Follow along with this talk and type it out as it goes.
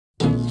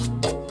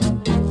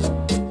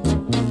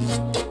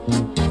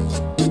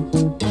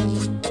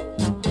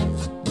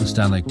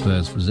Standlake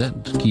Players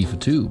present Key for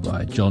Two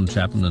by John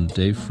Chapman and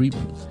Dave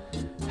Freeman.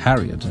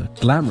 Harriet, a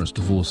glamorous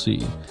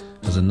divorcee,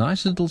 has a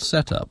nice little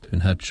setup in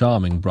her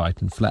charming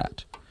Brighton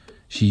flat.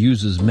 She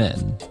uses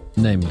men,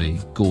 namely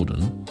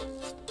Gordon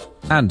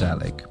and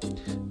Alec,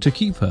 to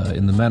keep her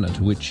in the manner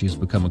to which she has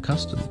become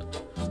accustomed,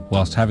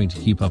 whilst having to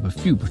keep up a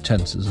few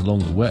pretences along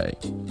the way.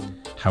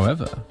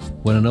 However,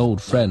 when an old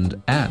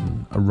friend,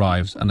 Anne,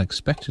 arrives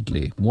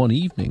unexpectedly one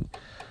evening,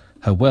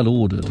 her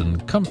well-ordered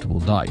and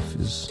comfortable life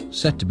is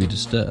set to be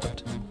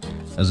disturbed.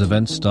 As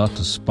events start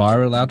to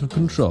spiral out of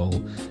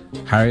control,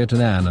 Harriet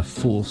and Anne are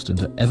forced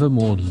into ever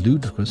more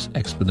ludicrous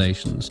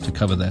explanations to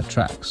cover their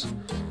tracks,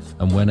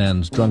 and when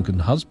Anne's drunken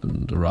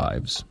husband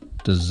arrives,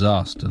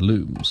 disaster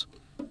looms.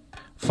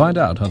 Find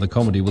out how the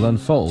comedy will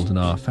unfold in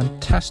our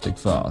fantastic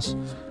farce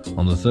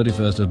on the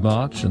 31st of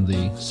March and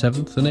the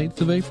 7th and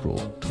 8th of April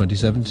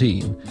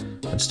 2017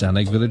 at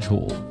Standlake Village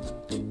Hall.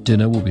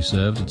 Dinner will be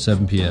served at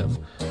 7 p.m,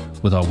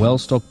 with our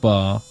well-stocked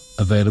bar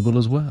available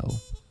as well.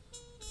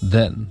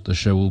 Then the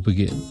show will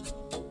begin.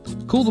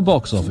 Call the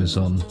box office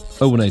on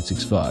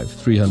 01865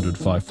 300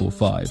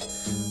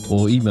 545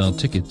 or email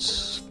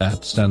tickets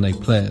at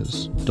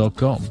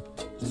standlakeplayers.com,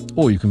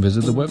 or you can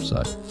visit the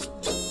website.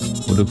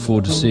 We look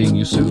forward to seeing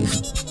you soon,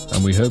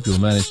 and we hope you'll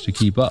manage to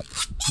keep up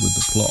with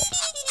the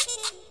plot.